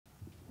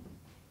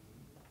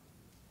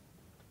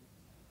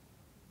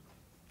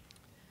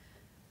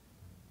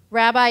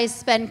Rabbis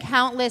spend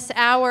countless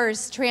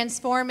hours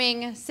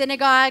transforming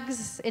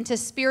synagogues into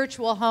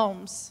spiritual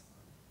homes.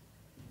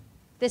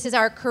 This is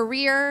our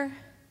career,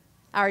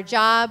 our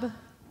job,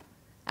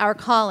 our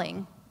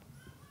calling.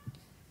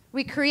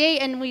 We create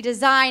and we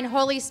design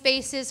holy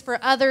spaces for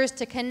others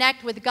to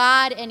connect with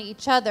God and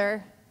each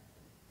other.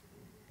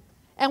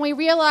 And we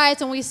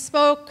realized when we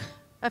spoke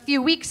a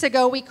few weeks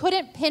ago, we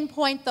couldn't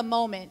pinpoint the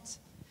moment.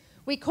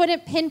 We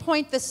couldn't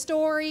pinpoint the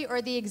story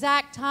or the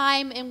exact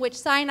time in which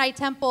Sinai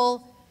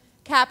Temple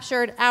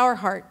captured our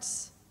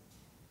hearts.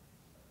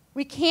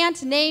 We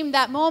can't name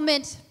that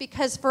moment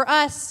because for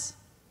us,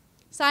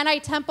 Sinai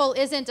Temple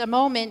isn't a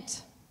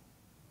moment,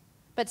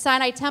 but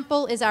Sinai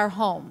Temple is our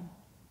home.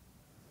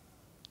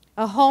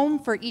 A home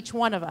for each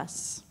one of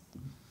us.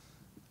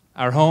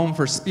 Our home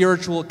for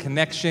spiritual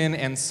connection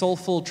and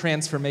soulful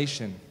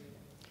transformation.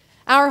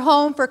 Our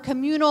home for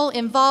communal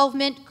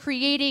involvement,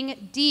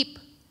 creating deep,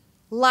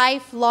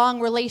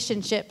 lifelong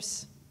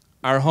relationships.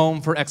 Our home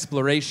for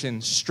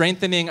exploration,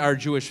 strengthening our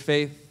Jewish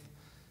faith.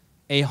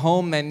 A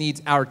home that needs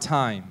our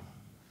time.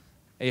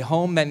 A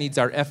home that needs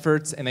our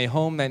efforts, and a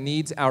home that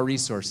needs our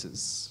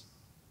resources.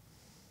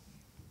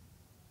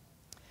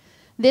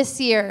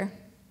 This year,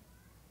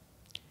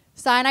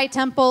 Sinai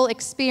Temple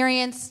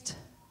experienced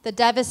the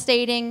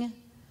devastating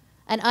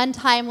and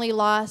untimely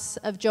loss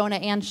of Jonah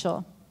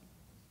Anshel.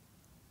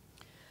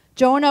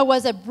 Jonah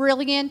was a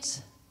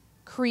brilliant,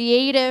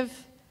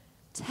 creative,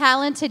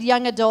 talented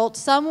young adult,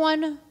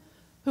 someone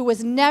who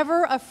was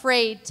never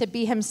afraid to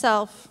be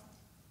himself.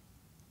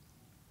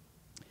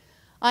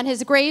 On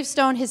his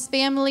gravestone, his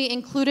family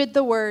included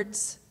the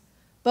words,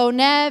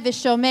 Boneh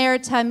v'shomer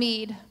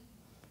tamid,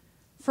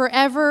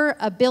 forever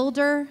a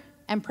builder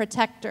and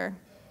protector.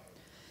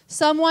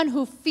 Someone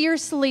who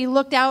fiercely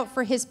looked out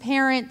for his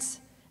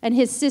parents and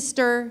his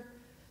sister,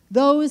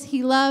 those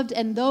he loved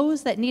and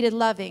those that needed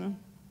loving.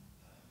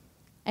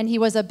 And he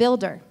was a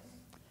builder.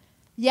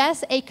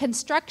 Yes, a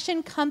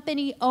construction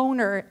company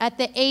owner at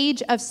the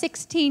age of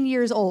 16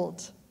 years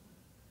old.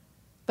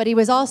 But he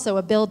was also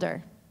a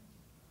builder.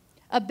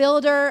 A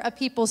builder of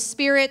people's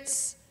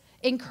spirits,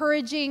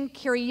 encouraging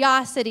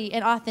curiosity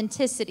and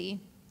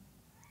authenticity.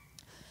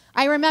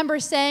 I remember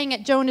saying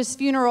at Jonah's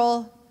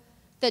funeral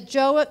that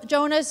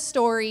Jonah's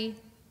story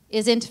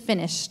isn't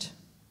finished.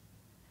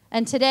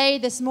 And today,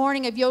 this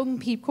morning of Yom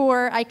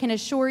Kippur, I can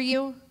assure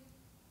you,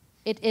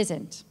 it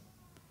isn't.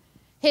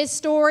 His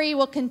story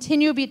will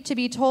continue to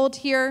be told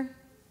here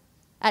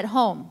at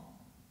home,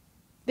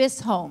 this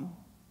home,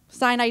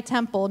 Sinai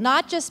Temple,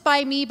 not just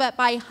by me, but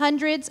by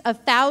hundreds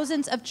of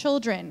thousands of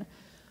children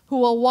who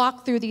will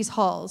walk through these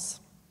halls.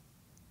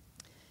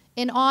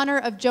 In honor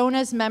of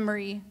Jonah's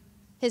memory,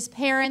 his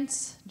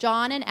parents,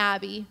 John and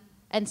Abby,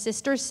 and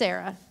sister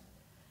Sarah,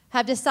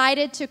 have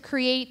decided to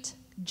create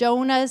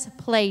Jonah's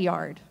Play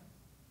Yard,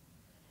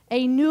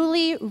 a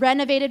newly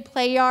renovated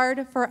play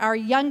yard for our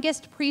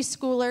youngest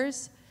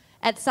preschoolers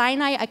at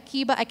Sinai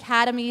Akiba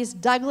Academy's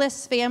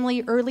Douglas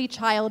Family Early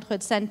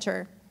Childhood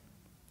Center.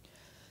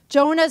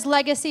 Jonah's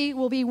legacy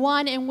will be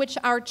one in which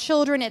our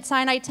children at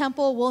Sinai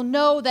Temple will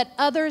know that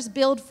others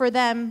build for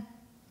them,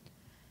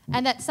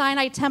 and that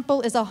Sinai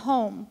Temple is a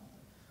home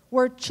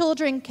where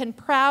children can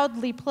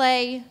proudly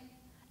play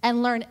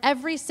and learn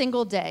every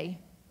single day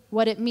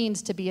what it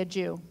means to be a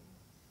Jew.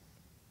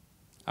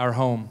 Our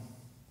home.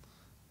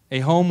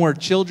 A home where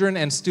children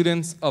and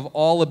students of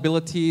all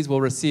abilities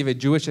will receive a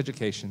Jewish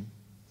education.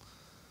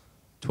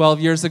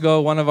 12 years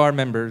ago, one of our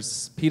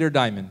members, Peter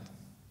Diamond,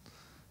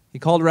 he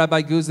called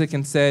Rabbi Guzik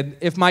and said,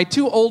 if my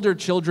two older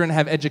children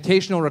have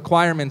educational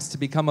requirements to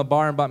become a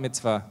bar and bat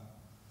mitzvah,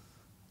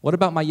 what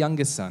about my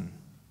youngest son?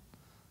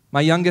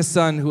 My youngest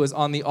son who is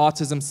on the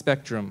autism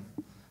spectrum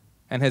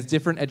and has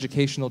different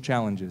educational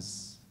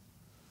challenges.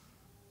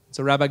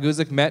 So Rabbi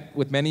Guzik met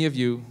with many of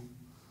you,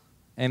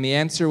 and the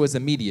answer was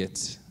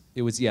immediate.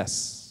 It was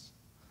yes.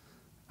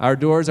 Our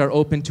doors are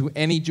open to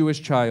any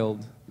Jewish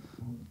child,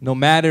 no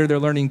matter their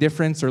learning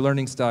difference or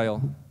learning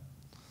style.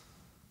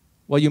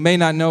 What you may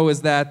not know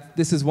is that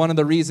this is one of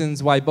the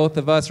reasons why both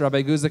of us,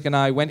 Rabbi Guzik and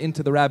I, went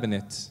into the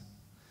rabbinate,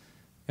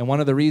 and one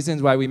of the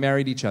reasons why we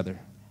married each other.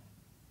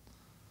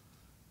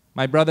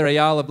 My brother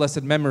Eyal, of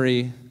blessed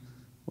memory,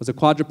 was a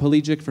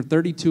quadriplegic for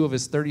 32 of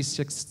his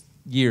 36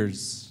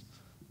 years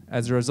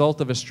as a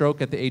result of a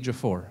stroke at the age of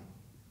 4.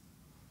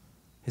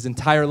 His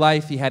entire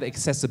life, he had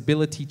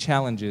accessibility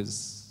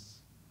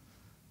challenges.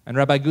 And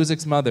Rabbi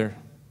Guzik's mother,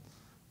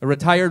 a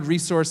retired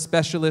resource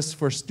specialist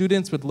for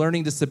students with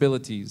learning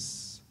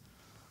disabilities.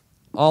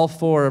 All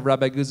 4 of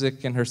Rabbi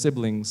Guzik and her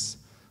siblings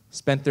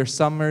spent their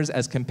summers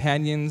as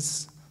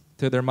companions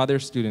to their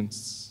mother's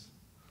students.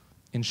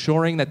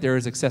 Ensuring that there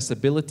is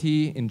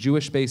accessibility in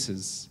Jewish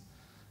spaces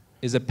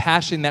is a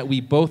passion that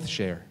we both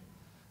share,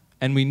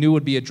 and we knew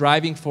would be a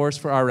driving force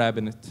for our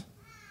rabbinate.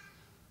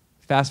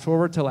 Fast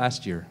forward to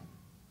last year.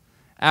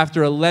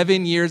 After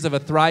 11 years of a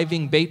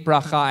thriving Beit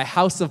Bracha, a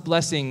house of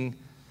blessing,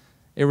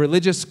 a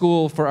religious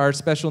school for our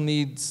special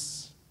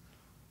needs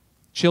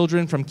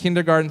children from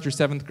kindergarten through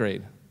 7th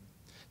grade,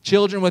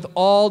 children with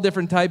all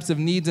different types of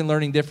needs and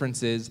learning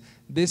differences,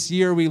 this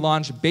year we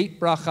launched Beit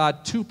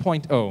Bracha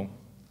 2.0,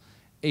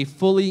 a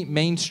fully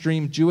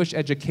mainstream Jewish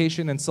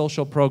education and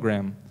social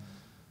program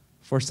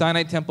for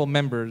Sinai Temple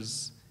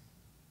members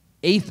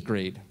 8th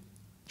grade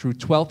through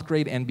 12th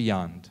grade and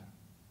beyond.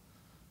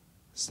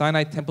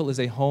 Sinai Temple is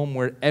a home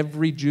where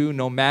every Jew,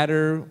 no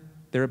matter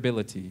their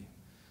ability,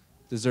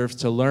 deserves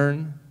to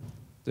learn,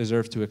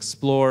 deserves to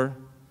explore,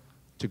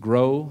 to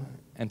grow,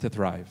 and to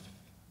thrive.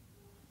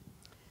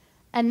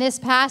 And this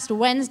past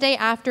Wednesday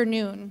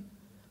afternoon,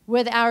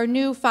 with our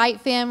new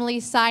Fight Family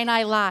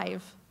Sinai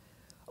Live,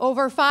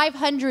 over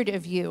 500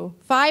 of you,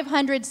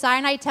 500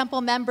 Sinai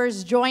Temple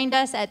members joined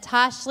us at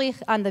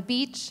Tashlich on the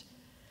beach.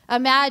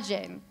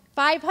 Imagine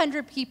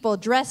 500 people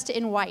dressed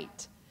in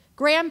white,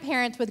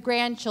 grandparents with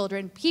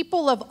grandchildren,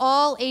 people of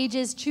all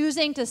ages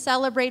choosing to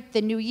celebrate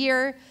the new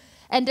year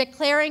and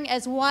declaring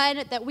as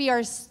one that we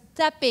are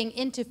stepping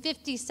into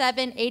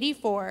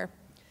 5784,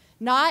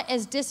 not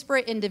as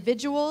disparate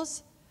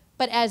individuals,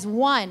 but as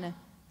one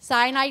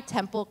Sinai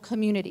Temple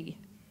community.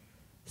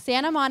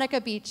 Santa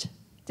Monica Beach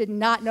did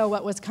not know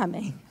what was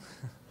coming.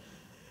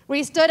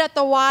 We stood at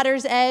the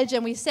water's edge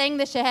and we sang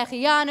the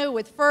Shehechianu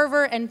with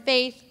fervor and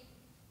faith.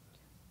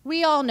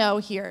 We all know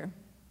here,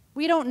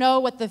 we don't know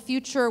what the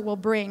future will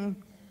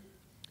bring.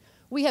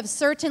 We have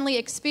certainly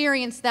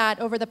experienced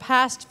that over the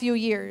past few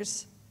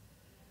years.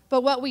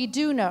 But what we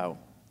do know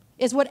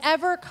is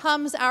whatever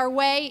comes our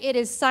way, it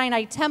is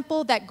Sinai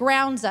Temple that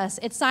grounds us.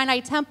 It's Sinai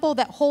Temple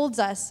that holds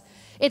us.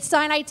 It's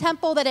Sinai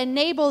Temple that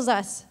enables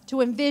us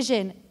to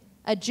envision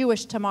a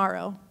Jewish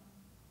tomorrow.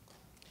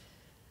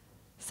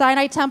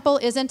 Sinai Temple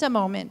isn't a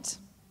moment.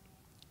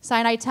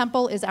 Sinai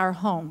Temple is our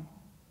home.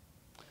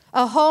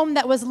 A home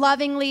that was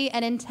lovingly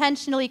and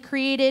intentionally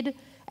created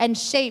and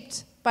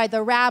shaped by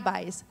the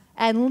rabbis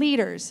and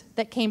leaders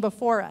that came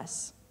before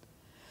us.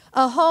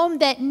 A home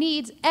that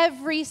needs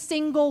every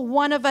single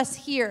one of us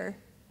here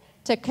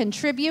to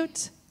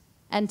contribute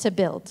and to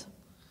build.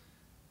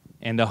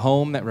 And a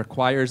home that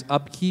requires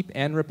upkeep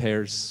and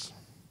repairs.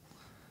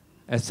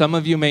 As some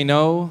of you may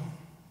know,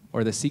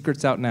 or the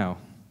secret's out now,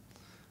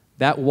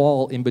 that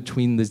wall in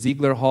between the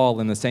Ziegler Hall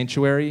and the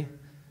sanctuary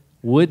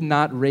would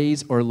not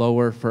raise or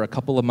lower for a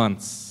couple of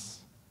months.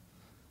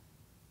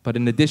 But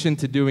in addition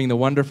to doing the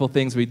wonderful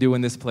things we do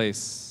in this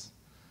place,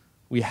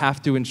 we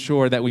have to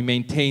ensure that we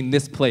maintain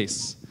this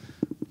place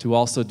to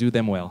also do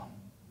them well.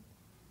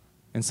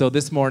 And so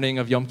this morning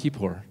of Yom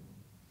Kippur,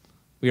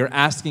 we are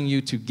asking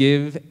you to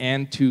give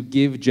and to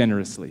give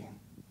generously.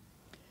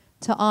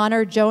 To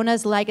honor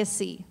Jonah's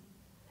legacy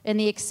in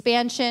the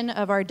expansion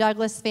of our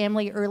Douglas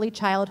Family Early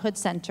Childhood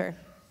Center.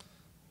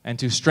 And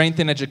to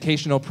strengthen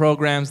educational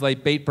programs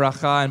like Beit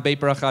Bracha and Beit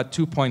Bracha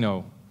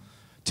 2.0.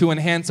 To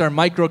enhance our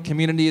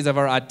micro-communities of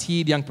our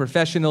Atid young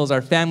professionals,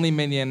 our family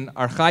minyan,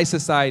 our Chai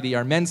Society,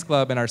 our men's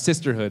club, and our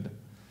sisterhood.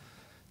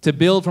 To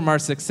build from our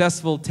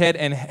successful Ted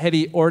and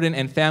Hetty Orden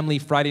and Family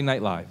Friday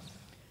Night Live.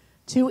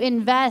 To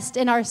invest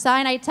in our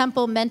Sinai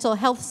Temple Mental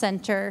Health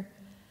Center,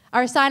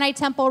 our Sinai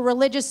Temple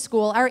Religious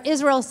School, our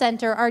Israel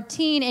Center, our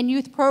teen and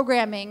youth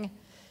programming,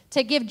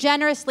 to give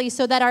generously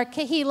so that our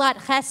Kehilat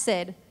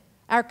Chesed,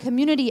 our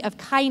community of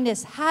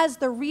kindness, has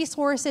the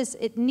resources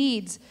it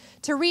needs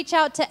to reach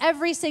out to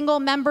every single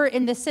member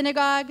in the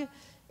synagogue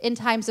in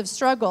times of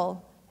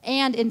struggle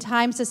and in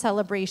times of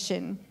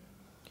celebration.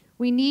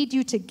 We need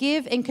you to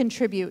give and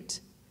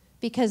contribute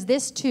because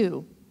this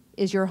too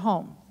is your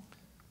home.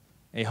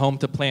 A home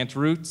to plant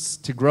roots,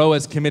 to grow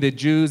as committed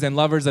Jews and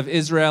lovers of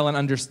Israel, and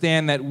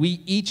understand that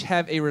we each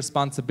have a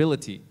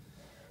responsibility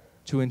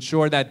to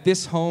ensure that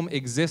this home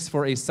exists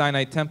for a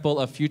Sinai Temple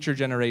of future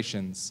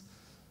generations.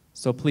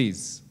 So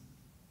please,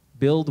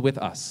 build with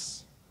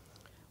us.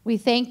 We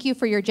thank you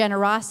for your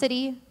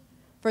generosity,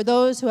 for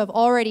those who have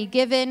already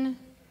given,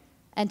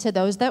 and to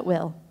those that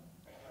will.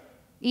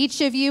 Each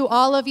of you,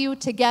 all of you,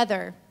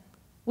 together,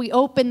 we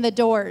open the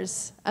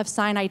doors of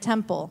Sinai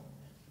Temple.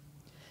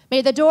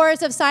 May the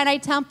doors of Sinai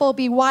Temple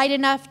be wide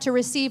enough to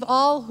receive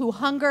all who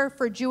hunger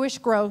for Jewish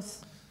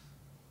growth.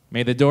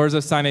 May the doors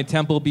of Sinai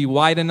Temple be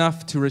wide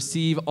enough to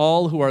receive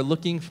all who are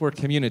looking for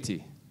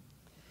community.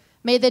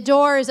 May the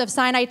doors of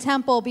Sinai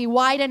Temple be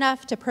wide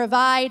enough to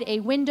provide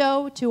a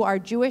window to our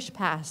Jewish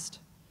past.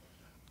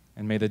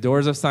 And may the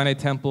doors of Sinai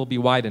Temple be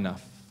wide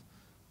enough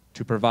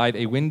to provide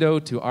a window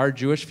to our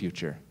Jewish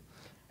future.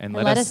 And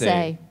let us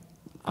say,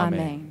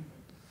 Amen.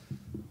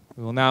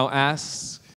 We will now ask